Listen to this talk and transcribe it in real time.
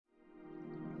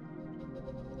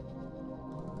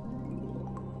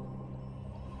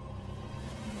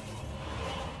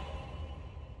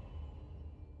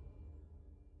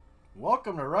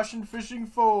Welcome to Russian Fishing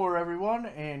 4, everyone,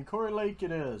 and Kuori Lake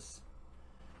it is.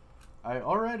 I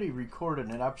already recorded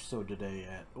an episode today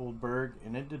at Oldberg,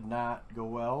 and it did not go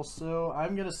well, so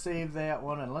I'm going to save that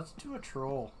one, and let's do a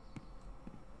troll.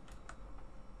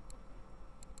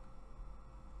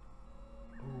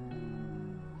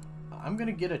 I'm going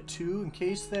to get a 2 in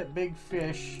case that big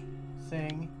fish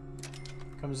thing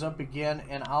comes up again,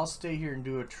 and I'll stay here and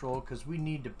do a troll because we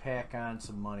need to pack on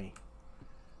some money.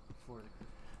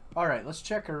 Alright, let's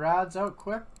check our rods out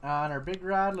quick. On our big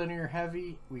rod, linear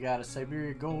heavy, we got a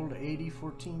Siberia Gold 80,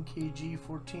 14 kg,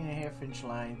 14.5 inch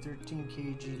line, 13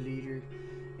 kg leader,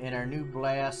 and our new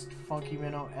Blast Funky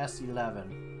Minnow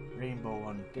S11 Rainbow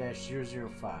one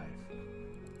 -005.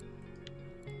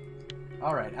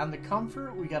 Alright, on the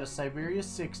Comfort, we got a Siberia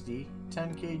 60,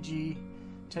 10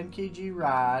 kg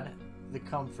rod, the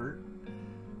Comfort,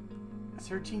 a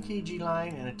 13 kg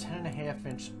line, and a 10.5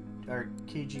 inch or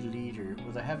kg leader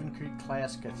with a Heaven Creek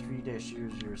Classica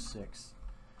 3-006.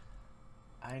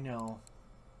 I know.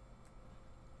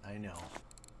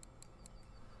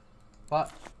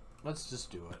 But let's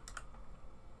just do it.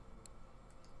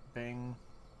 Bing.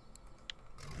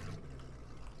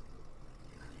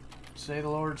 Say the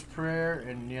Lord's Prayer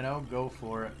and, you know, go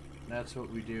for it. That's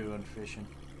what we do on fishing.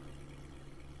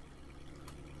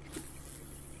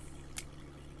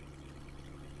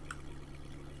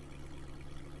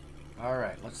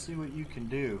 Alright, let's see what you can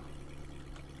do.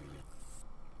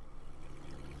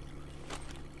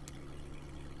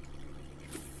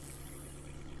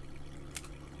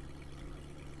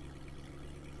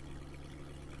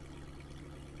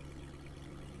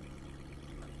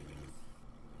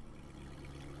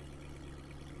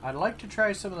 I'd like to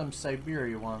try some of them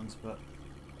Siberia ones, but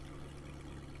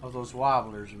of those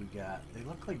wobblers we got. They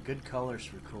look like good colors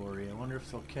for Kuori. I wonder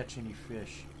if they'll catch any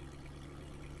fish.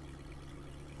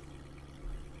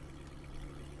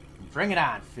 Bring it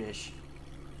on, fish.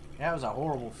 That was a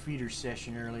horrible feeder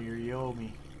session earlier. You owe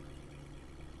me.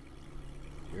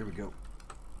 Here we go.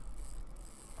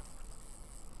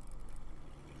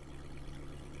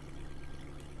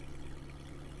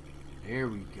 There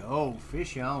we go.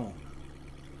 Fish on.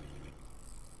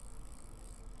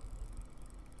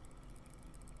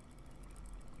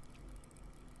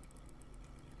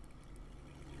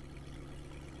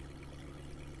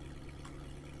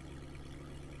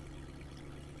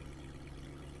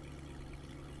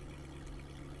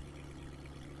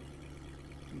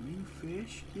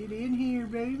 Fish, get in here,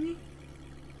 baby.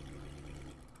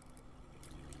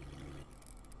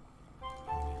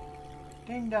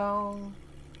 Ding dong.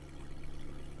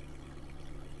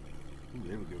 Ooh,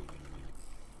 there we go.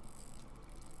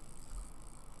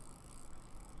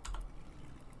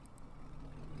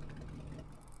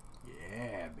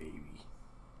 Yeah, baby.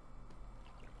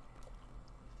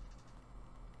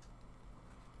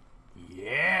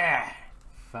 Yeah.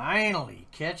 Finally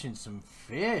catching some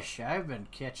fish. I've been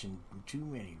catching too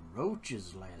many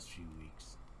roaches the last few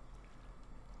weeks.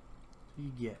 What do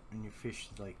you get when you fish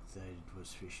like that it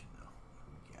was fishing though? What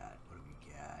do we got? What do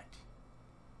we got?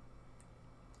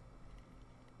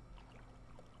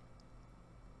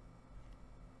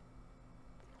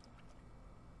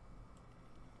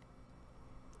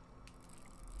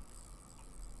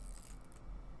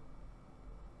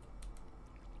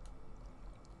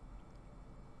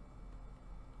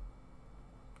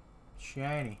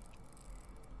 Shiny.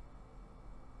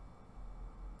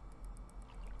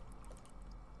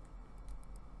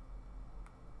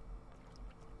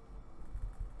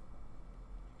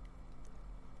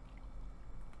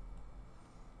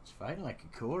 It's fighting like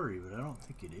a Kuori, but I don't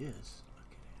think it is.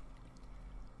 Look at it.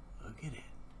 Look at it.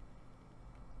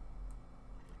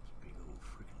 It's a big old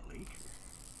freaking laker.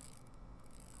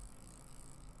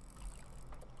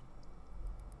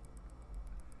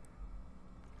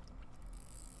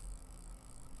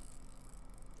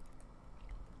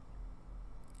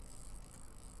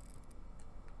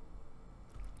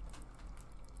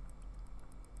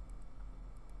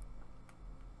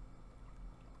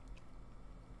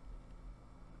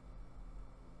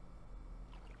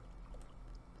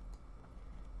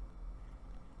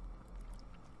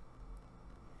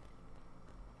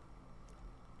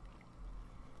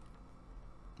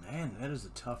 Man, that is a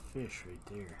tough fish right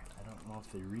there. I don't know if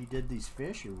they redid these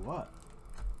fish or what.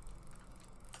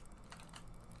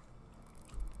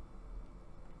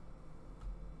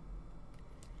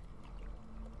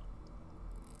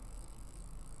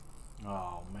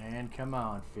 Oh man, come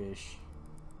on, fish.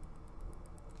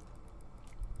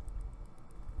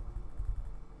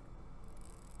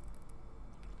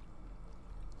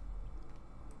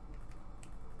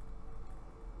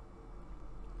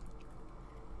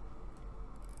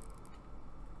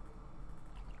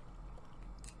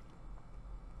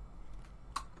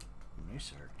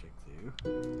 Nice Arctic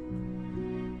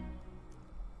too.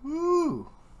 Woo!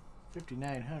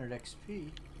 5,900 XP.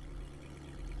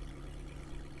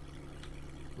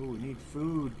 Oh, we need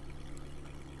food.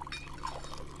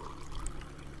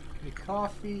 A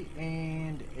coffee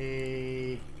and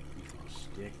a beef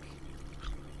stick.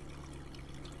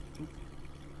 Ooh.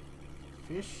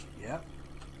 Fish, yep.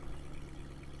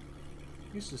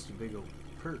 It's just a big old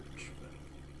perch, but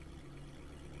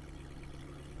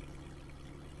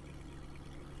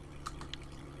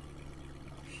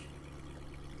oh, shit.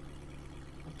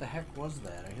 What the heck was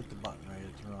that? I hit the button right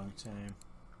at the wrong time.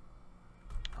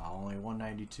 Oh, only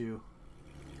 192.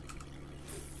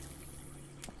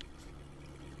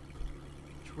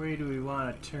 Which way do we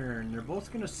want to turn? They're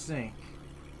both gonna sink,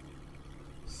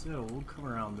 so we'll come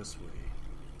around this way.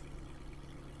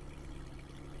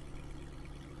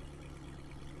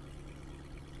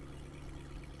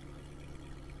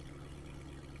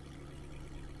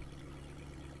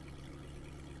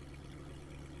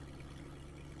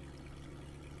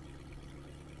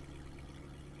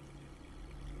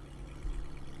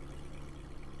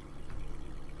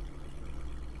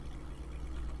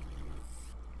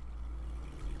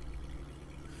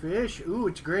 Fish? Ooh,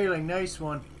 it's grayling. Nice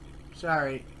one.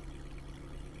 Sorry.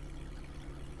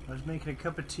 I was making a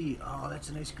cup of tea. Oh, that's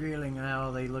a nice grayling. Now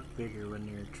they look bigger when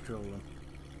you're trolling.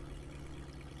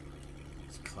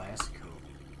 It's classical.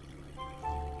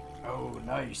 Oh,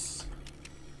 nice.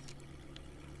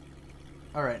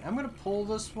 Alright, I'm going to pull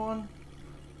this one.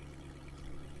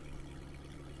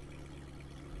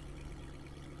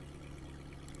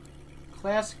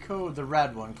 Classico, the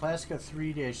red one. Classico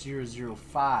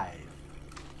 3-005.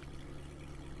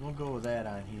 We'll go with that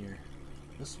on here.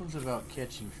 This one's about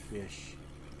catching fish.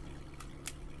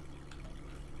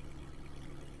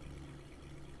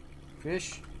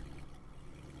 Fish.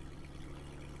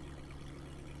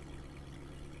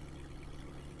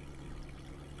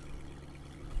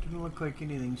 Doesn't look like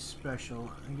anything special.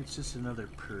 I think it's just another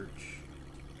perch.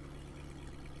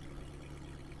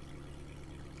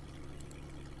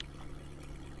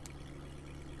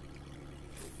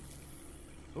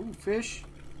 Oh, fish.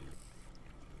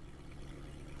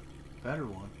 Better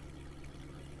one.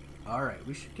 Alright,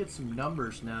 we should get some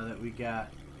numbers now that we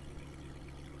got.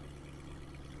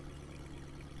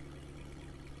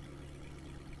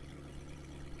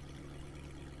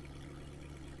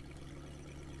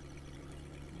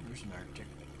 There's an Arctic.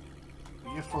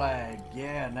 Your flag.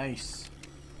 Yeah, nice.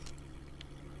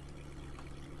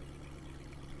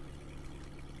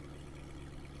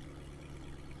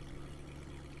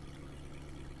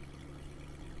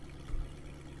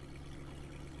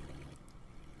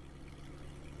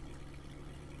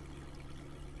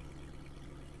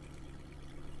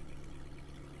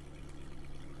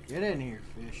 Get in here,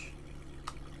 fish.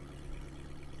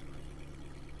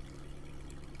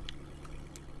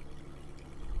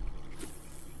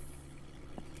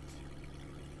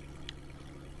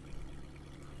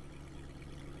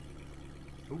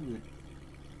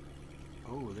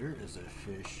 Oh, there is a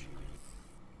fish.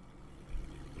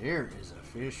 There is a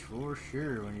fish for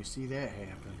sure when you see that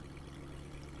happen.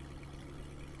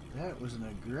 That was an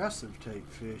aggressive type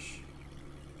fish.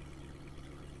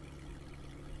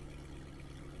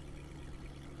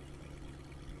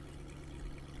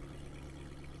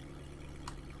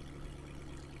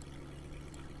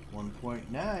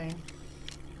 .9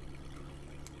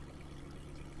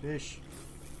 fish.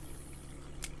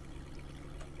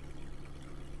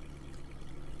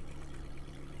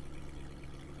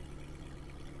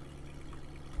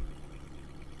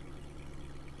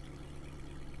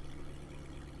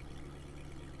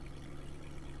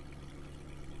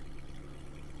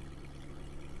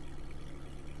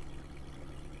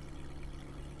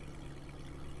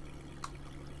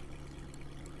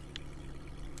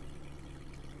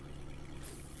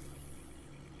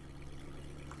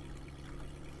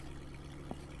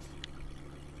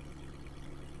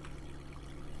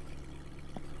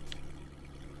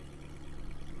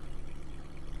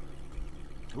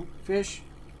 Oh, fish.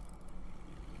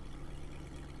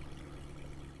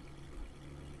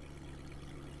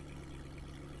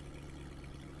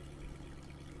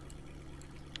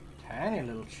 Tiny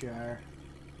little char.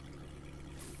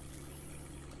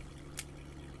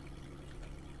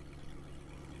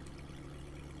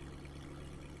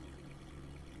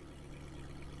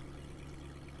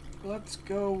 Let's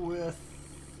go with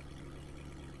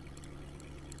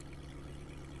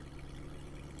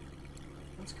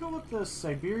the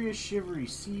Siberia Shivery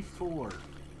C4.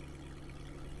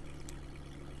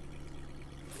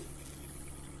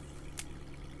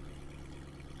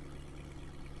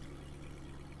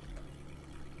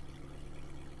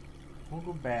 We'll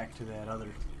go back to that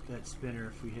that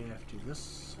spinner if we have to.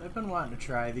 This, I've been wanting to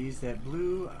try these. That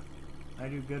blue, I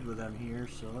do good with them here,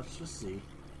 so let's just see.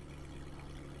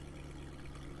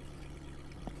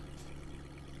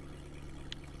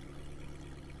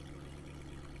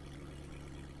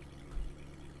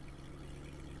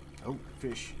 Oh,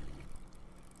 fish.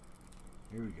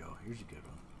 Here we go. Here's a good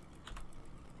one.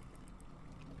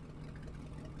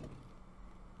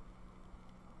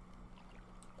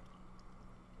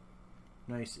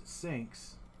 Nice, it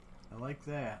sinks. I like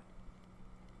that.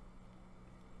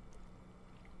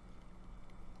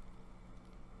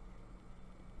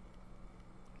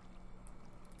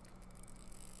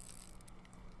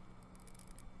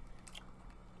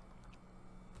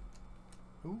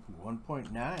 Ooh,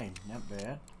 1.9, not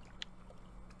bad.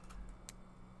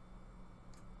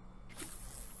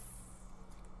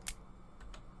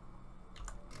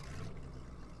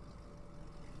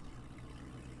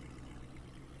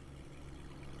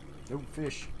 Oh,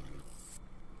 fish.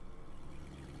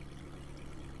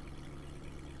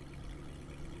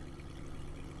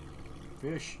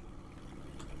 Fish.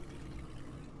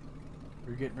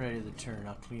 We're getting ready to turn.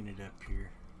 I'll clean it up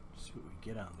here. See what we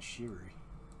get on the shivery.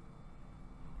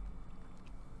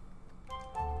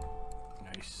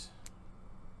 Nice.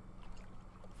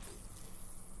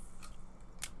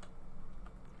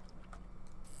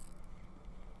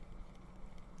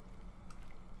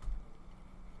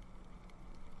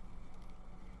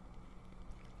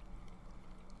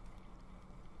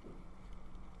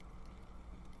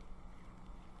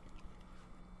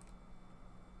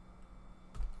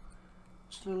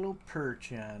 Just a little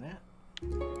perch on it.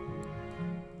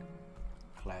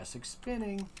 Classic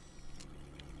spinning.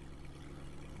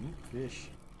 Fish.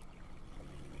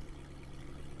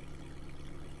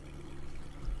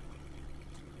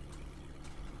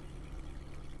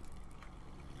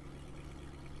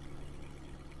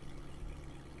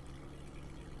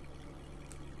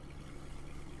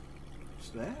 What's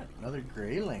that? Another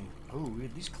grayling. Oh,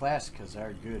 these classicas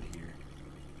are good here.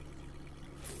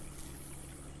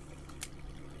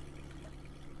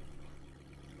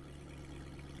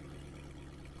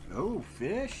 Oh,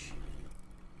 fish.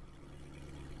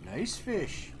 Nice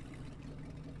fish.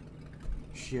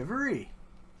 Shivery.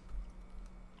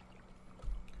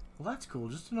 Well, that's cool.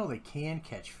 Just to know they can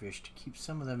catch fish, to keep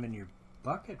some of them in your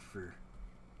bucket for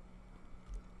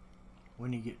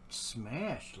when you get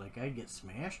smashed. Like I get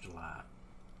smashed a lot.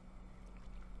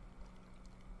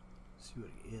 Let's see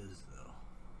what it is, though.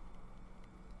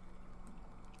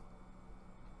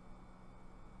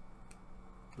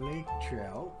 Lake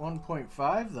trout.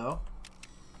 1.5, though.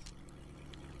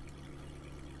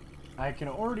 I can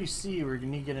already see we're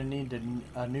going to need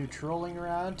a new trolling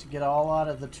rod to get all out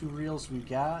of the 2 reels we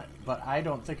got, but I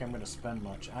don't think I'm going to spend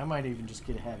much. I might even just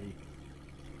get a heavy.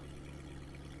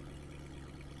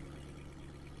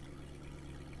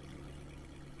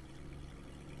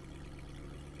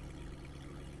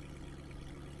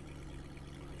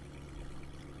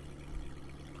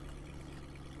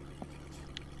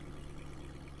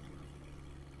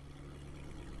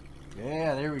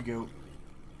 Yeah, there we go.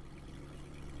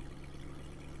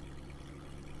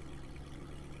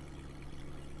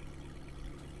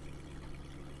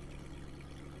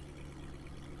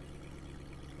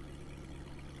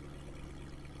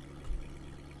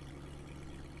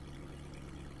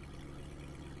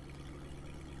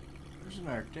 There's an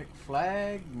Arctic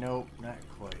flag. Nope, not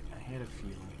quite. I had a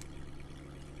feeling.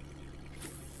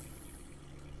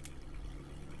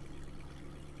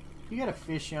 You got a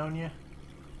fish on you?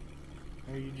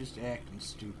 Or are you just acting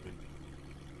stupid?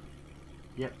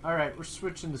 Yep, alright, we're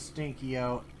switching the stinky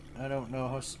out. I don't know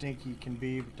how stinky it can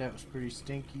be, but that was pretty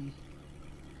stinky.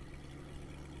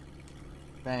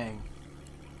 Bang.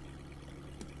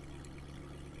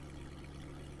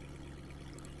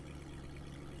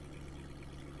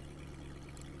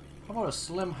 How about a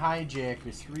slim hijack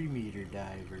or 3-meter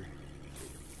diver?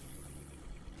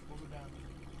 We'll go down.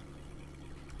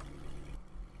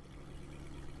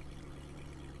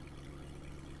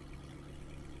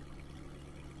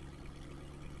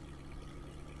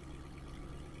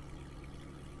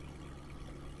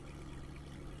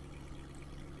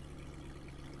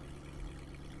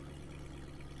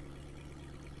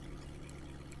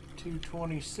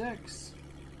 $2.26.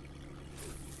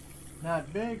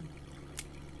 Not big.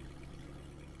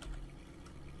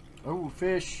 Oh,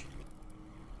 fish.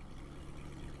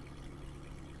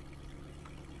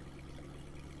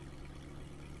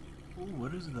 Ooh,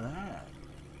 what is that?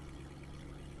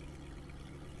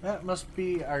 That must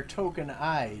be our token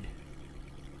eyed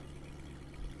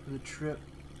for the trip.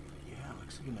 Yeah,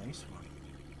 looks like a nice one.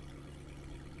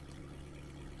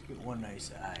 Let's get one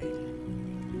nice eyed.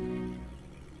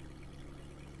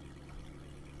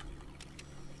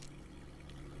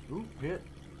 Oop, hit.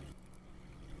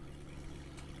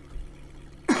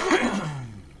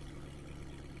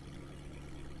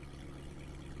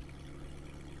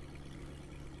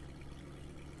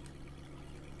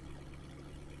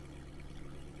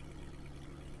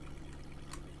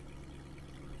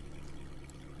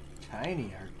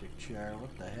 Tiny Arctic char,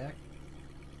 what the heck?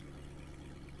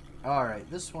 Alright,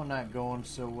 this one not going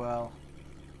so well.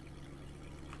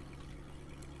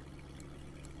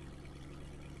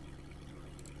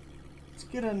 Let's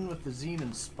get in with the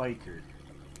Xenon Spiker.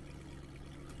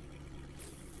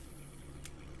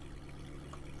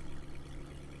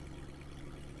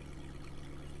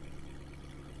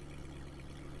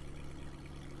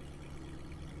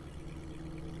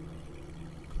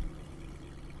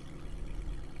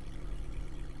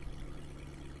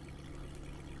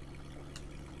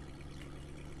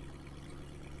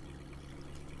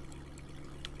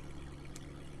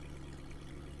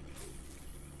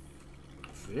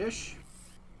 Fish.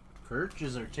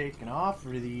 Perches are taking off for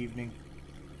the evening.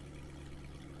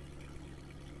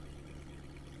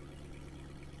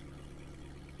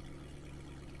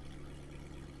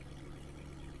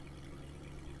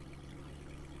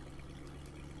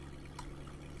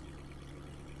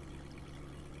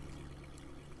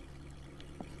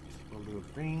 We'll do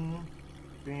a bing,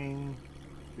 bing,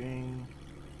 bing,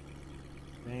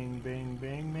 bing, bing,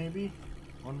 bing, maybe.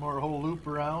 One more whole loop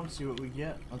around, see what we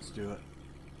get. Let's do it.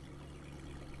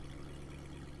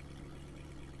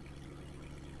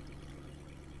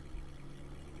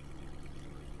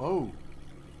 Oh,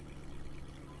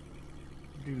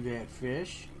 do that,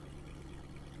 fish.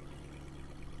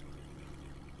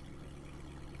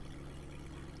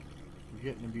 We're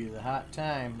getting to be the hot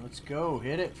time. Let's go,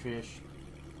 hit it, fish.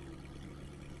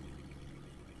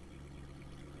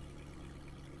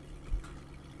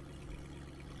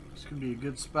 This could be a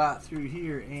good spot through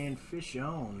here and fish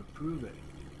on to prove it.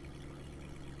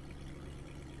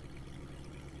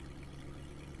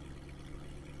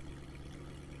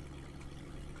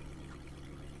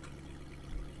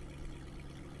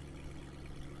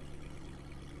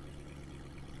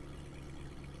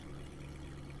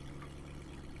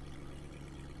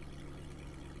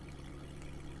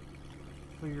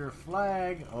 Clear a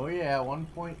flag. Oh yeah,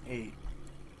 1.8.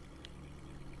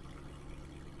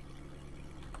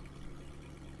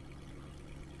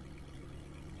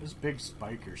 This big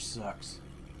spiker sucks.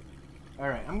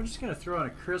 Alright, I'm just going to throw in a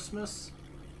Christmas.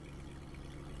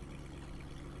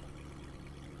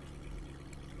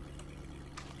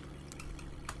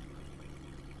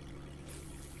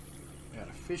 Got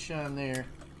a fish on there.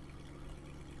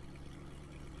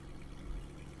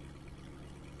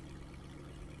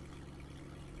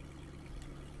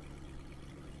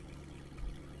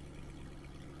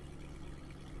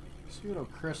 See what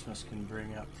old Christmas can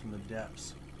bring up from the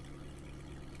depths.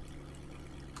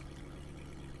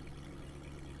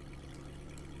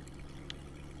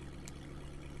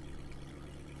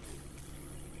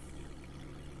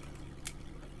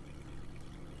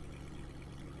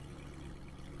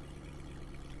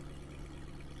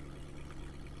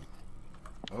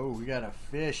 Oh, we got a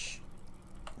fish.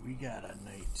 We got a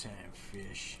nighttime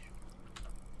fish.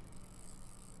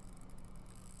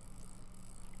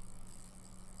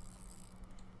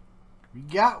 We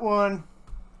got one.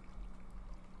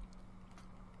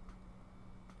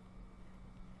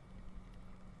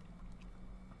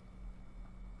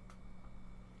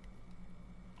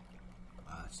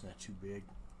 Ah, it's not too big.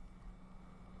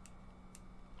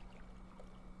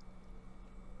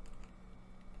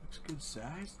 Looks good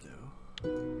size though.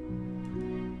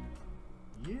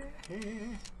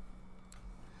 Yeah.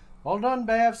 Well done,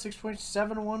 Bav.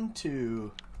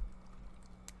 6.712.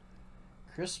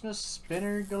 Christmas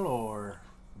spinner galore.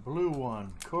 Blue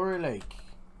one. Kuori Lake.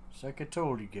 Just like I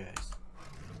told you guys.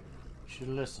 Should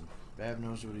listen. Bav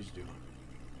knows what he's doing.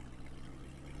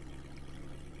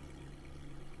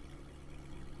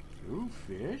 Ooh,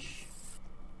 fish.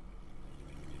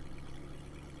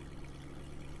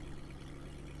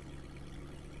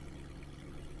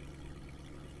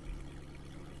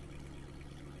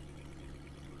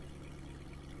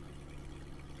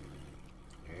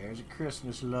 There's a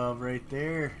Christmas love right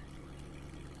there.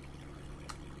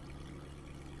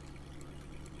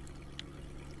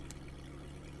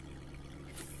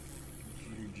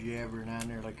 You're jabbering on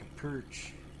there like a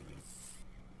perch.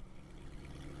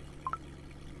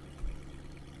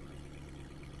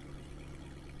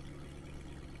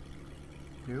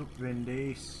 Nope,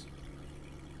 Vendace.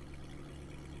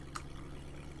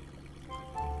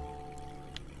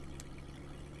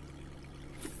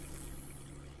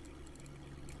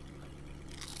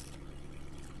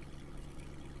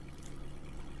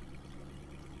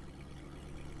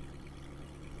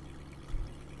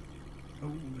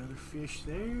 Oh, another fish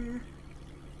there.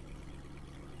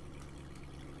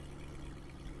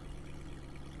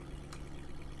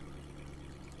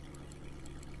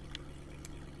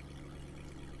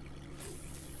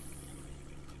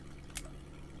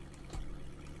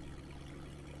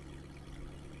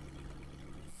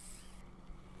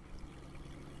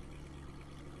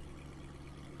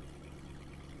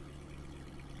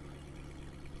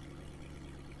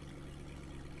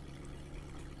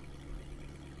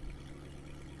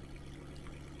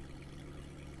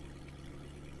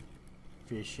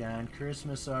 Fish on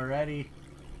Christmas already.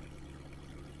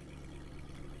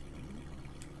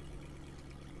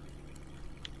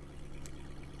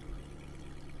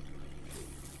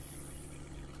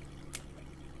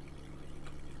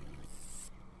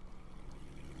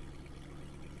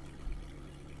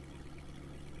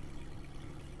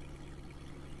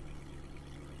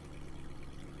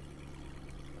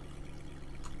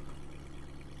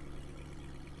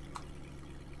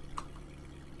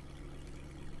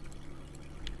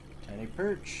 Tiny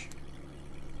perch.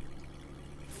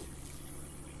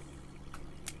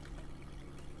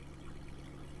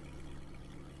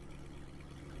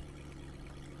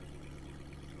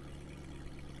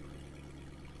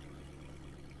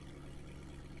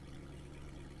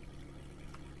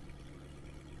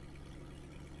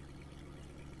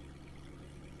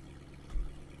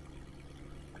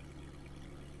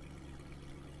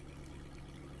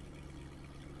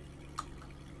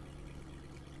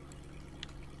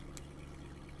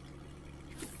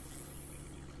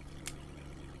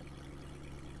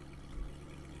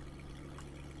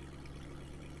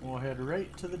 We'll head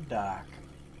right to the dock.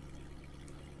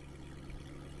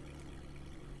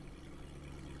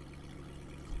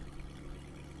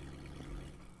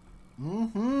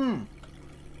 Mm-hmm.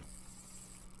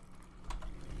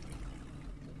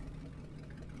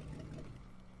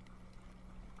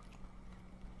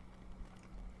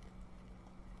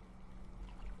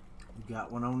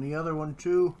 Got one on the other one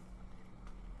too.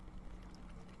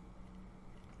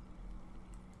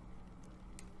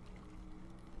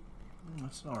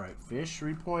 That's all right. Fish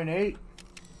 3.8.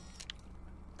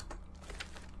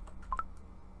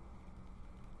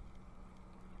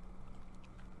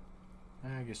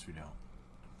 I guess we don't.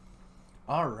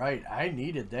 All right, I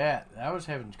needed that. I was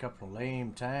having a couple of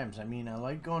lame times. I mean, I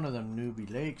like going to them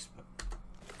newbie lakes, but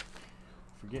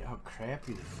I forget how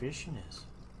crappy the fishing is.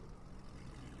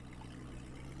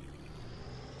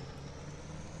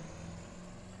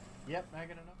 Yep, I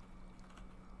got enough.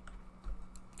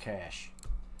 Cash.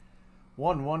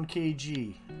 1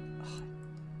 kg. Ugh.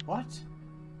 What?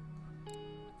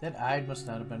 That eye must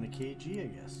not have been a kg, I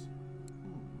guess.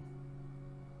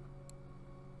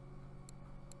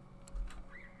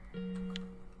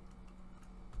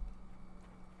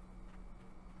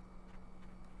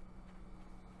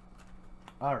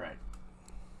 All right.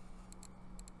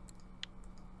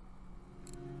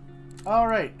 All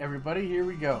right, everybody, here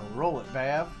we go. Roll it,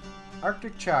 Bav.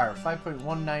 Arctic Char,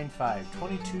 5.195,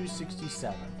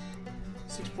 2267.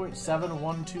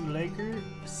 6.712 Laker,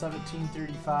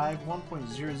 1735.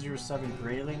 1.007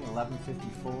 Grayling,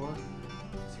 1154.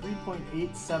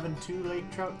 3.872 Lake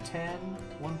Trout, 10.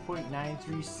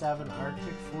 1.937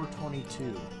 Arctic,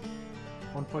 422.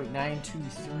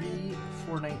 1.923,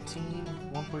 419.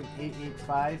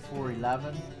 1.885,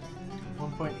 411.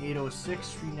 1.806,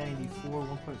 394.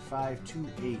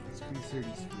 1.528,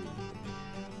 333.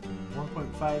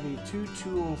 1.582,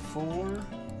 204.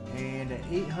 And an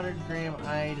 800 gram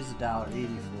eyed is $1.84.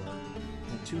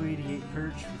 And 288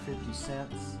 perch for 50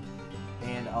 cents.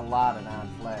 And a lot of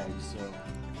non-flags, so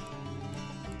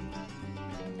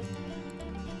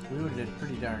we would have did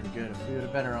pretty darn good if we would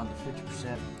have been around the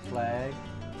 50% flag.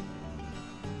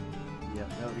 Yep,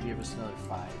 that would give us another 5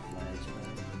 flags,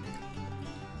 right?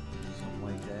 Something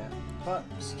like that. But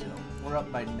still, we're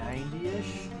up by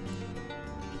 90-ish.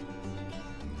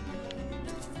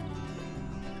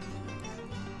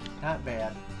 Not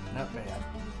bad, not bad.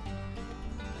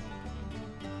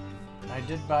 I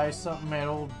did buy something at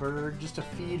Old Bird, just a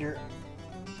feeder.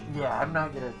 Yeah, I'm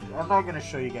not gonna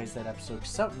show you guys that episode because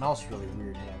something else really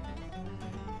weird happened.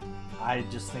 I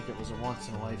just think it was a once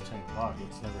in a lifetime bug.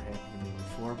 It's never happened to me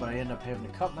before, but I ended up having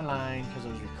to cut my line because I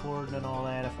was recording and all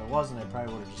that. If I wasn't, I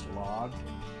probably would have just logged.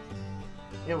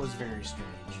 It was very strange.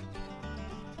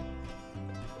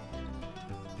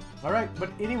 Alright, but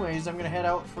anyways, I'm gonna head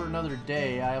out for another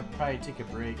day. I'll probably take a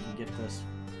break and get this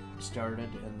started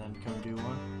and then come do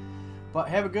one. But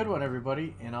have a good one,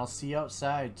 everybody, and I'll see you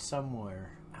outside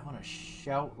somewhere. I want to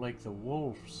shout like the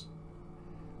wolves.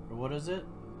 Or what is it?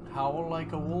 Howl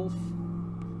like a wolf?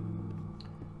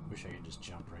 Wish I could just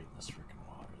jump right in this freaking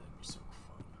water. That'd be so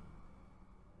fun.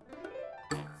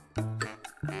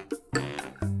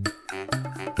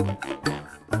 Bye.